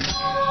hard one.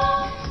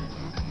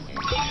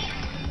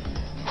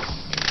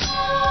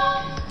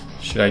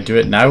 Should I do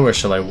it now or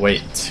shall I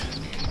wait?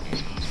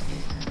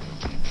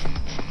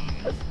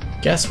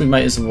 Guess we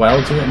might as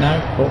well do it now.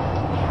 Oh.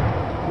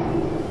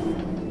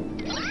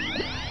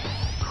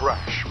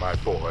 Crash, my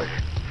boy.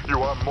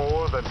 You are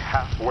more than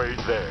halfway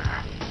there.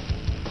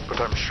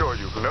 But I'm sure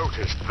you've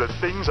noticed that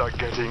things are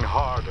getting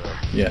harder.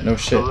 Yeah, no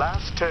shit. The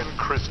last 10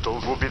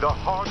 crystals will be the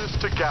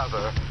hardest to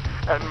gather,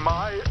 and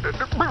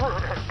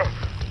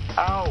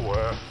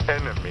our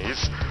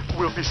enemies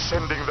will be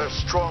sending their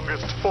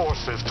strongest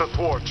forces to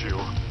thwart you.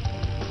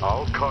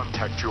 I'll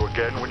contact you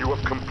again when you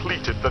have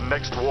completed the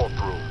next warp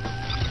room.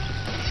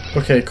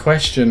 Okay,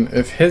 question.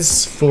 If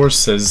his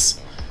forces...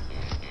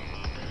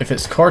 If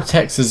it's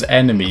Cortex's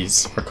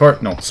enemies...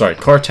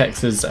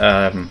 Cortex's,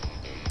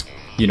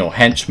 you know,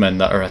 henchmen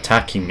that are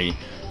attacking me,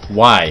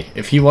 why?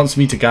 If he wants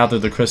me to gather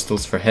the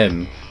crystals for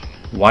him,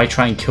 why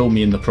try and kill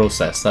me in the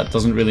process? That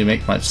doesn't really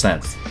make much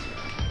sense.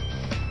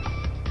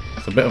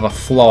 It's a bit of a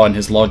flaw in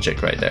his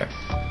logic right there.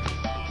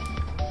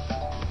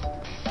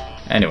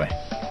 Anyway,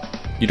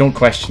 you don't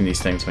question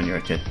these things when you're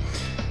a kid.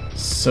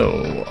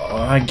 So,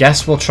 I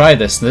guess we'll try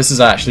this. This is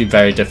actually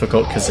very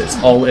difficult because it's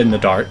all in the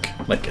dark.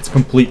 Like, it's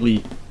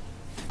completely...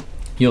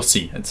 You'll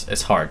see,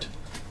 it's hard.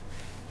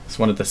 It's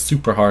one of the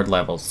super hard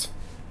levels.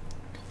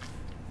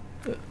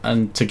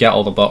 And to get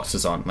all the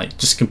boxes on. Like,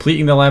 just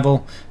completing the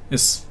level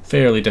is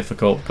fairly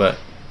difficult, but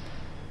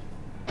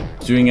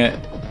doing it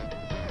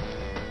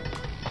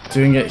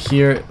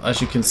here, as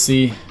you can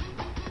see,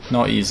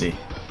 not easy.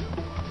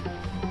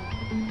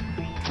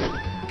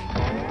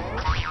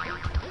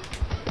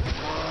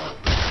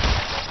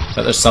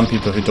 But there's some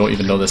people who don't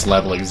even know this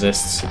level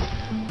exists.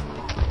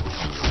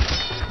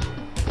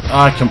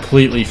 I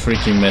completely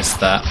freaking missed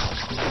that.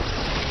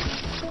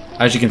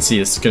 As you can see,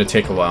 it's going to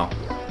take a while.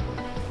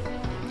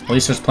 At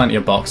least there's plenty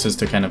of boxes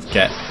to kind of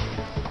get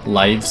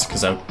lives,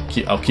 because I'll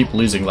keep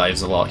losing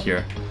lives a lot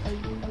here.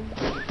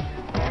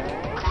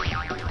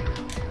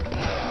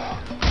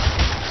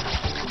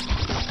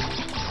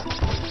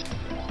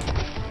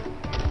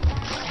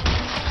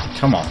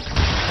 Come on.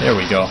 There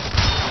we go.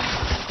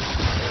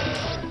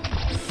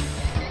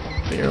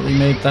 Barely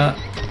made that.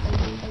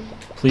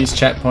 Please,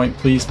 checkpoint.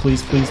 Please,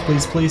 please, please,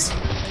 please, please.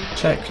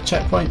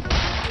 Checkpoint.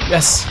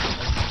 Yes!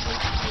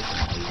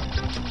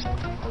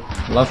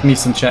 Love me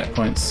some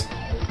checkpoints.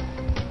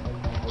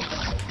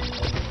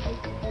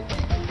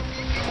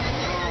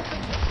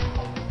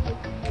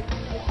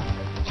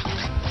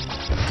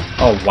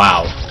 Oh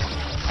wow.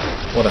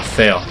 What a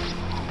fail.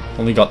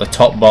 Only got the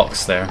top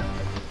box there.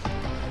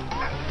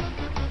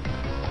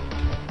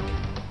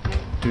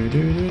 Do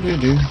do do do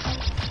do.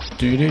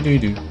 Do do do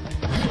do.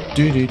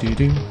 Do do do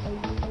do.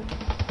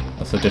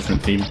 That's a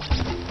different theme.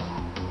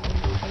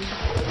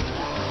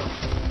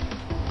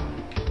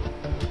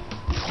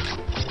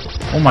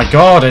 Oh my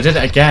god, I did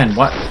it again.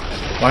 What?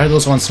 Why are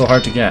those ones so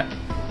hard to get?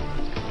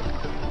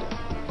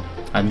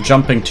 I'm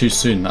jumping too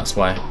soon, that's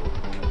why.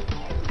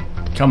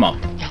 Come on.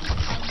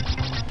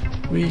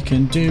 We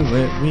can do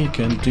it, we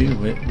can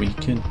do it, we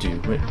can do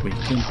it, we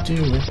can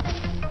do it.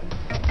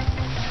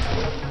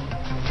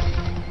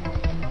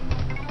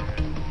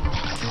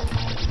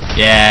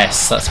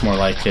 Yes, that's more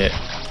like it.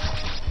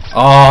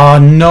 Oh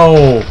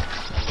no!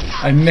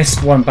 I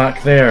missed one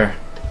back there.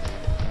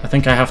 I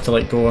think I have to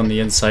like go on the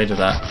inside of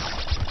that.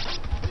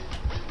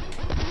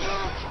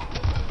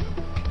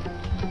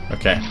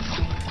 Okay.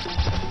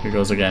 Here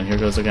goes again, here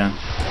goes again.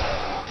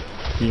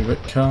 Here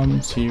it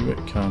comes, here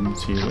it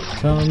comes, here it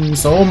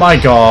comes. Oh my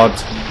god!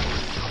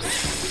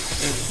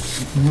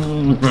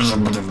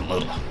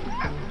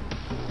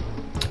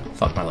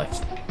 Fuck my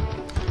life.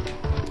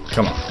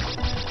 Come on.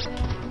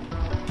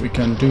 We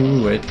can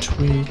do it,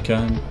 we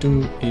can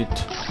do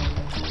it.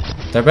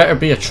 There better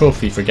be a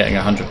trophy for getting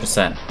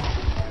 100%.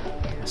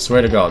 I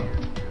swear to god.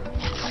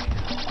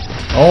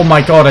 Oh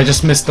my god, I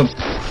just missed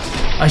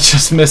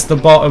the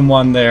bottom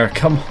one there.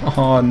 Come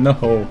on,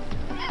 no.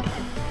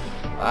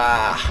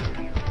 Ah.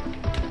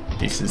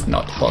 This is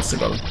not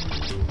possible.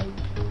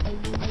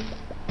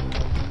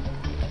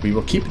 We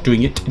will keep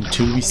doing it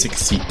until we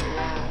succeed.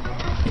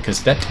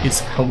 Because that is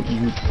how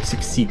you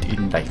succeed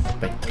in life,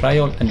 by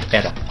trial and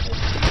error.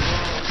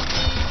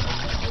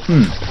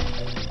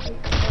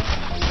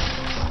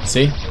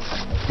 See?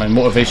 My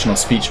motivational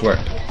speech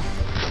worked.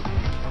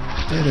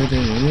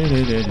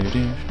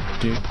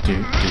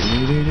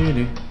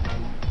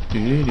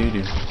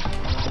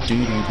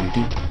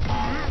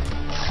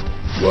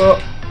 Whoa!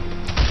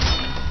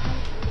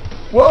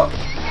 Whoa!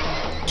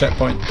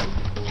 Checkpoint.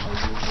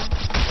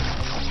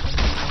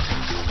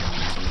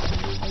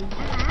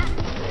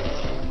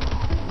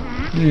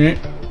 Yeah.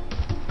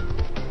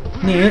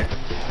 Yeah.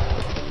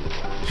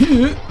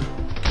 Yeah.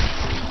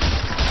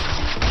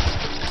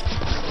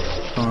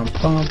 Bum,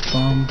 bum,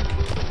 bum.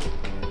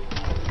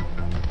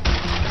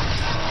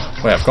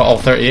 Wait, I've got all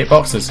 38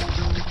 boxes.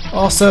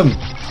 Awesome!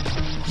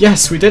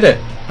 Yes, we did it!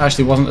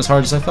 Actually, wasn't as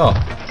hard as I thought.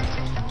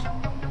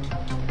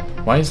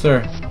 Why is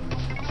there...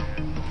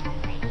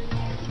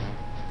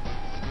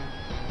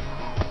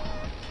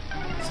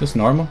 Is this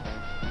normal?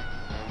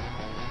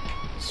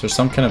 Is there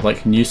some kind of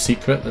like new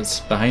secret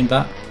that's behind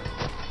that?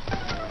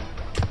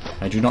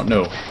 I do not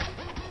know.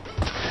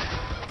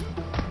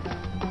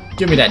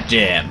 Give me that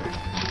gem.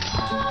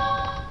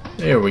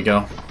 There we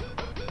go.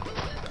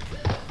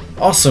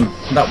 Awesome.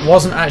 That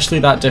wasn't actually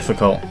that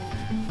difficult.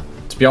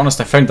 To be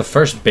honest, I found the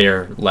first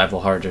bear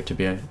level harder to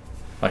be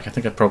like. I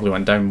think I probably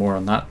went down more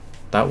on that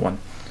one.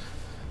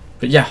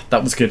 But yeah,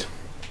 that was good.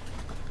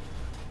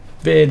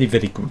 Very,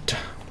 very good.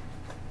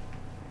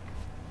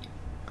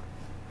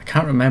 I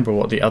can't remember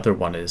what the other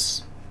one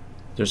is.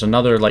 There's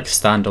another like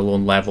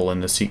standalone level in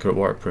the secret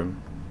warp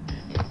room.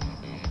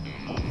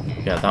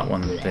 Yeah, that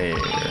one there.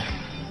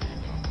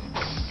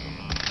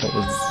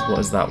 What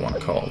is that one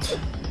called?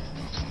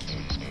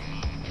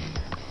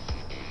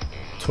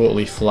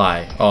 Totally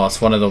Fly. Oh, it's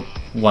one of the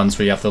ones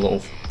where you have the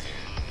little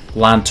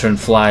lantern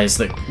flies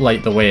that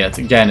light the way.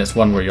 It's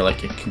one where you're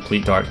like in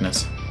complete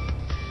darkness.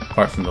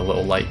 Apart from the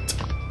little light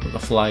that the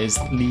flies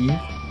leave.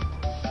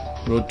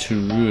 Road to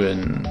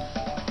Ruin.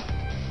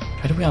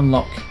 How do we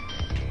unlock?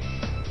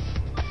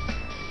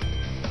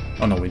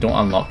 Oh no, we don't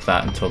unlock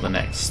that until the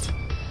next.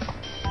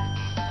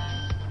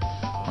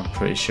 I'm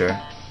pretty sure.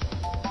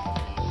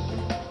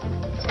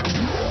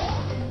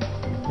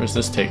 Where's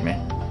this take me?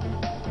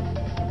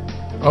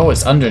 Oh,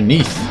 it's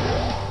underneath.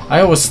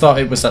 I always thought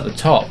it was at the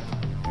top.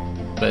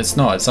 But it's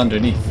not, it's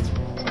underneath.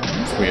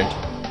 It's weird.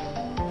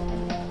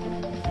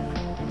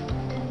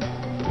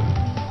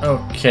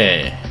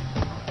 Okay.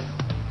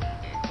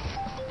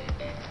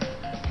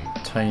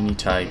 Tiny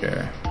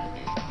tiger.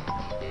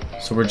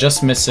 So we're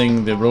just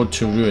missing the Road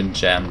to Ruin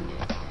gem,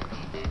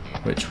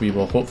 which we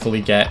will hopefully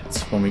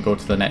get when we go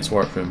to the next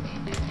warp room.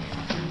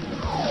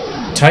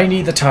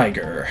 Tiny the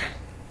tiger.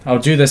 I'll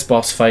do this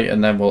boss fight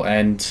and then we'll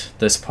end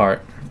this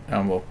part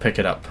and we'll pick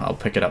it up. I'll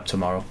pick it up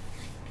tomorrow.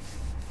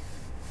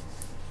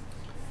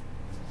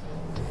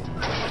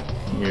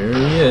 Here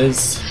he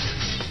is.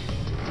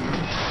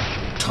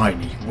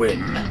 Tiny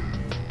win.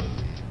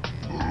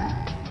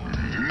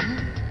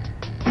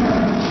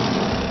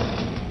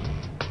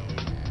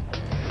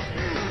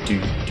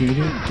 Do do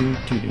do do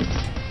do do.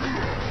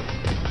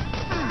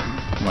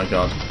 Oh my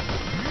god.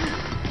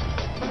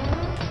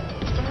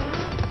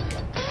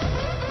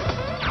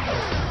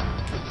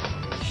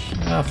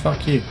 Ah,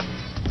 fuck you.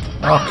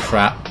 Oh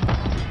crap.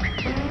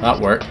 That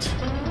worked.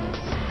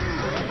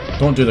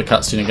 Don't do the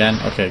cutscene again.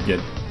 Okay,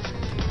 good.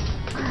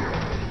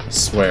 I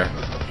swear.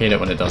 Hate it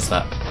when it does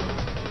that.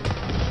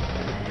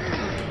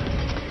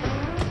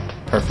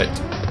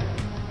 Perfect.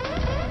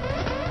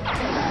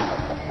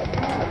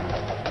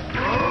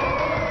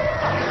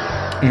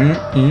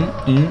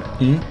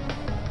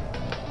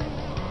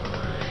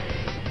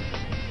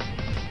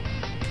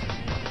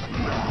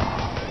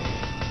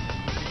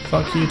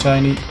 Fuck you,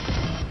 Tiny.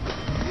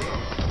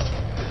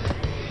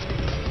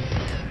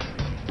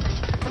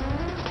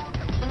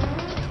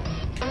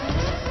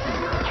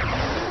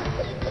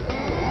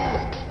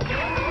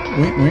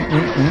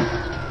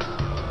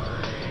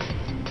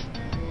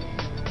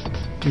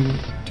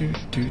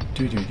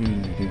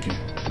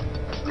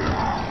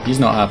 He's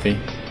not happy.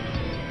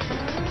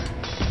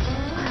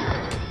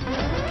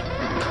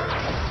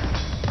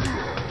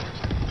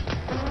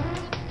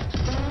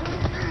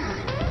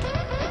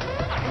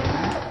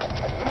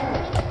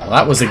 Well,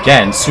 that was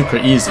again super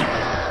easy.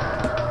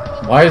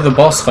 Why are the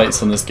boss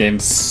fights on this game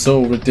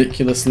so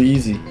ridiculously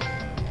easy?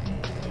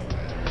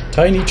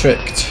 Tiny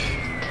tricked.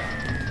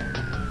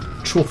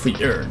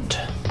 Trophy earned.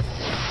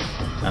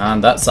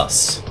 And that's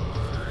us.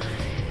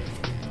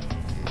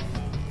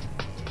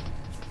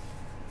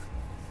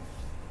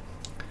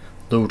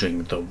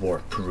 Loading the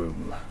warp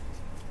room.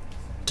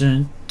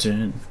 Dun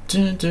dun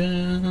dun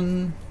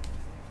dun.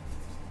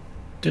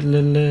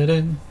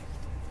 Diddle-diddle-diddle.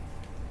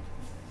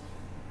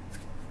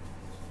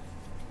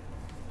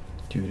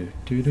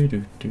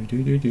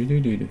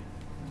 Do-do-do-do-do-do-do-do-do-do.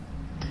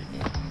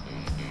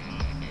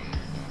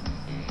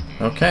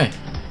 Okay.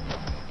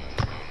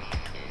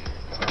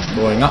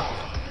 Going up.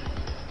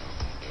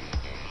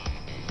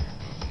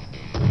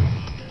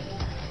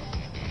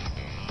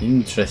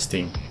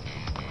 Interesting.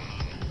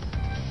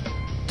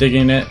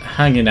 Digging it,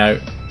 hanging out.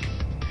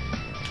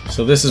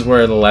 So this is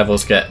where the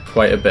levels get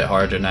quite a bit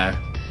harder now.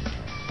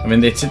 I mean,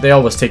 they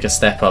always take a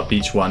step up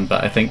each one,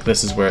 but I think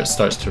this is where it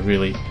starts to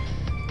really,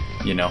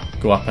 you know,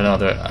 go up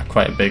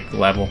quite a big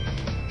level.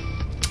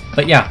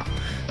 But yeah,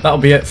 that'll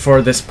be it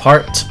for this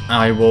part.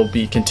 I will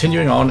be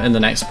continuing on in the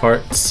next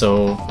part,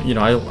 so you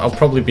know, I'll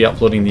probably be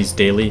uploading these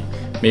daily,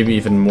 maybe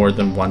even more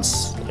than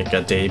once like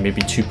a day,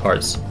 maybe 2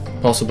 parts,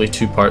 possibly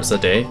 2 parts a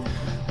day.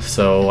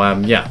 So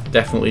yeah,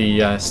 definitely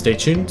stay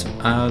tuned,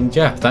 and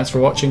yeah, thanks for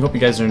watching. Hope you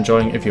guys are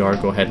enjoying. If you are,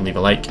 go ahead and leave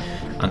a like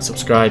and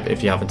subscribe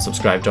if you haven't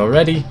subscribed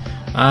already,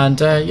 and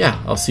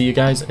yeah, I'll see you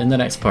guys in the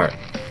next part.